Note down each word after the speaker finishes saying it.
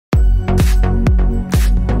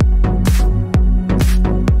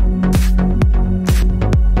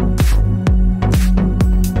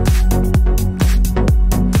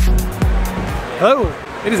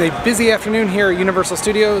It is a busy afternoon here at Universal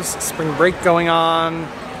Studios. Spring break going on,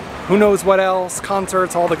 who knows what else,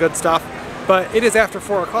 concerts, all the good stuff. But it is after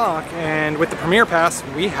 4 o'clock, and with the Premier Pass,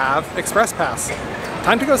 we have Express Pass.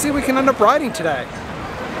 Time to go see what we can end up riding today.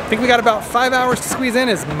 I think we got about 5 hours to squeeze in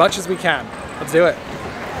as much as we can. Let's do it.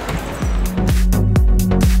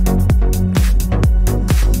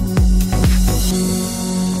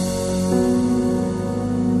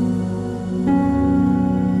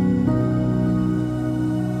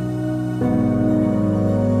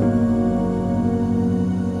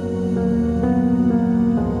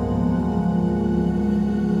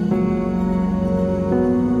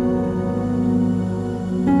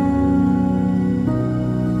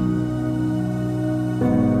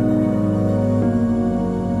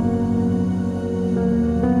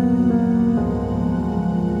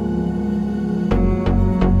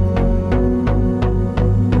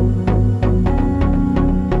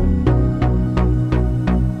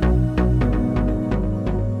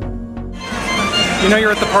 You know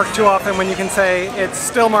you're at the park too often when you can say it's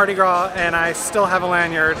still Mardi Gras and I still have a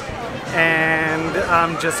lanyard and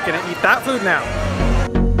I'm just gonna eat that food now.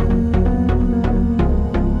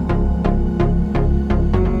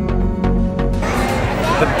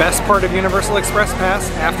 The best part of Universal Express Pass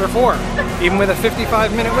after 4. Even with a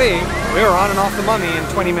 55-minute wait, we were on and off the Mummy in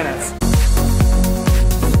 20 minutes.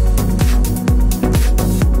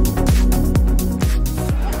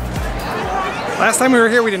 Last time we were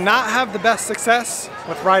here, we did not have the best success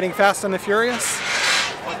with riding Fast and the Furious.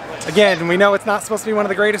 Again, we know it's not supposed to be one of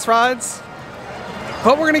the greatest rides,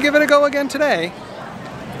 but we're gonna give it a go again today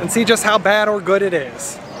and see just how bad or good it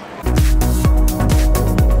is.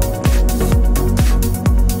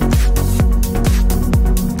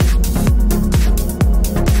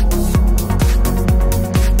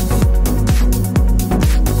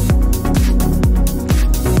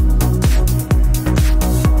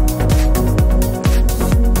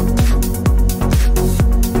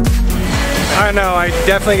 I know, I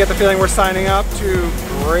definitely get the feeling we're signing up to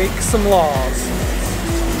break some laws.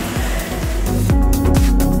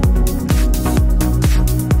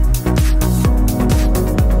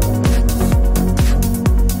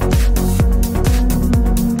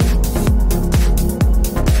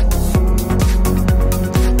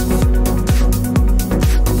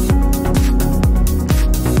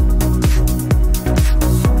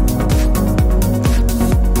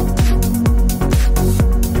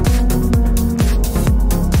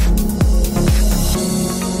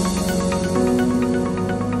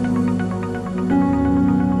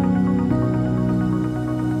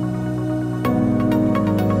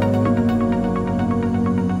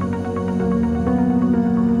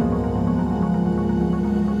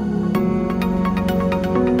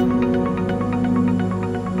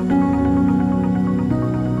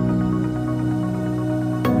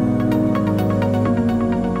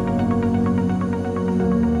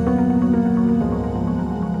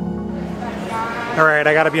 Alright,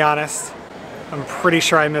 I gotta be honest, I'm pretty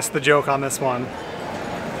sure I missed the joke on this one.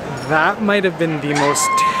 That might have been the most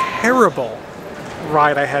terrible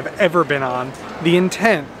ride I have ever been on. The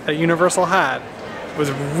intent that Universal had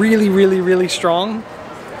was really strong,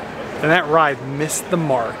 and that ride missed the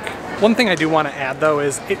mark. One thing I do want to add though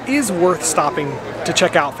is it is worth stopping to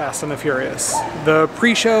check out Fast and the Furious. The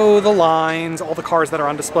pre-show, the lines, all the cars that are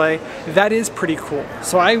on display, that is pretty cool.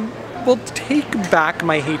 So I will take back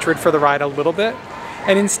my hatred for the ride a little bit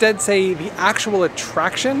and instead say the actual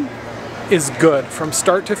attraction is good from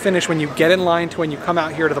start to finish when you get in line to when you come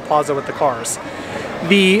out here to the plaza with the cars.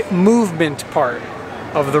 The movement part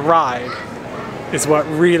of the ride is what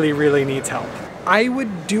really needs help. I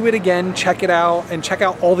would do it again, check it out, and check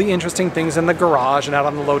out all the interesting things in the garage and out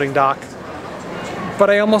on the loading dock. But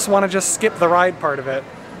I almost want to just skip the ride part of it.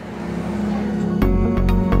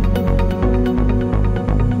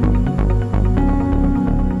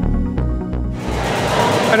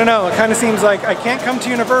 I don't know, it kind of seems like I can't come to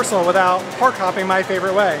Universal without park hopping my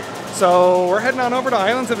favorite way. So we're heading on over to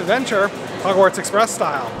Islands of Adventure, Hogwarts Express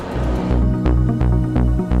style.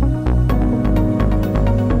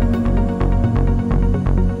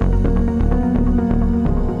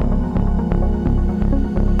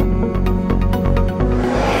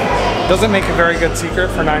 Doesn't make a very good secret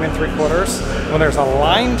for 9 3/4 when there's a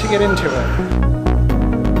line to get into it.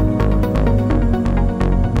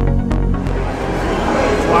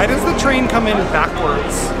 Why does the train come in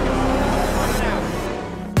backwards?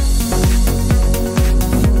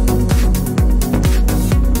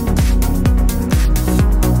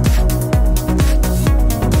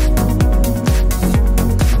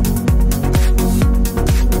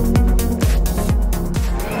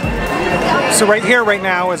 So right here, right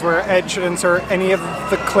now, is where Ed should insert any of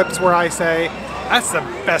the clips where I say, that's the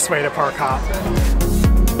best way to park hop.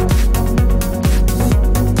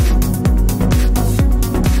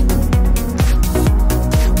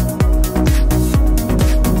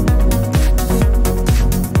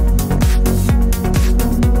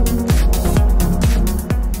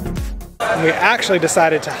 We actually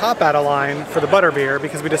decided to hop out of line for the butterbeer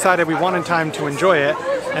because we decided we wanted time to enjoy it,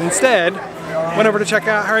 and instead went over to check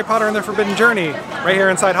out Harry Potter and the Forbidden Journey right here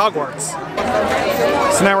inside Hogwarts.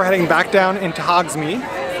 So now we're heading back down into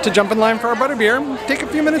Hogsmeade to jump in line for our butterbeer and take a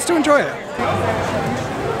few minutes to enjoy it.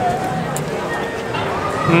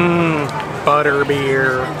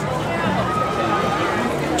 Butterbeer.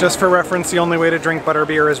 Just for reference, the only way to drink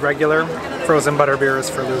butterbeer is regular. Frozen butterbeer is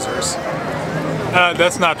for losers.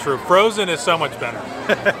 That's not true. Frozen is so much better.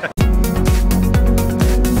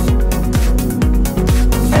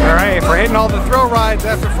 Alright, if we're hitting all the thrill rides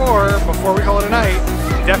after 4 before we call it a night,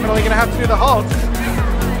 definitely gonna have to do the Hulk.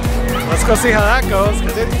 Let's go see how that goes,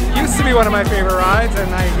 because it used to be one of my favorite rides,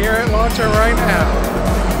 and I hear it launching right now.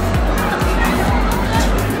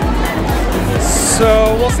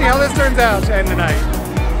 So we'll see how this turns out to end the night.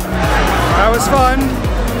 That was fun.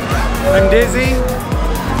 I'm dizzy.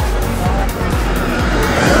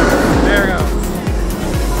 There it goes.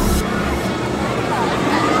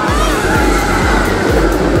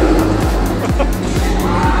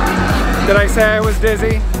 Did I say I was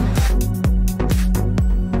dizzy?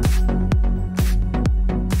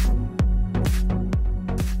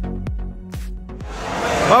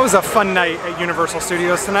 Well, that was a fun night at Universal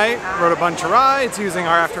Studios tonight. Rode a bunch of rides using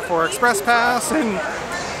our After 4 Express Pass, and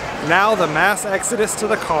now the mass exodus to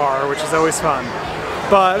the car, which is always fun.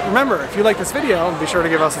 But remember, if you like this video, be sure to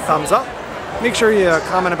give us a thumbs up. Make sure you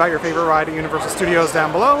comment about your favorite ride at Universal Studios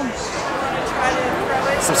down below.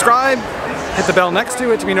 Subscribe, hit the bell next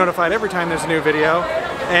to it to be notified every time there's a new video.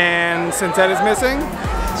 And since Ed is missing,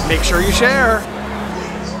 make sure you share.